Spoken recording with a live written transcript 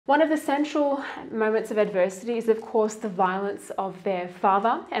One of the central moments of adversity is, of course, the violence of their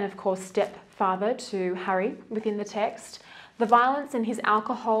father and, of course, stepfather to Harry within the text. The violence and his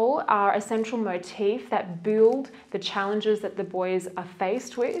alcohol are a central motif that build the challenges that the boys are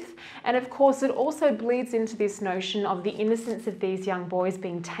faced with. And of course, it also bleeds into this notion of the innocence of these young boys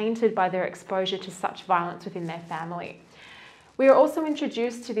being tainted by their exposure to such violence within their family. We are also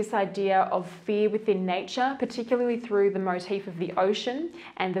introduced to this idea of fear within nature, particularly through the motif of the ocean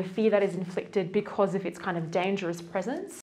and the fear that is inflicted because of its kind of dangerous presence.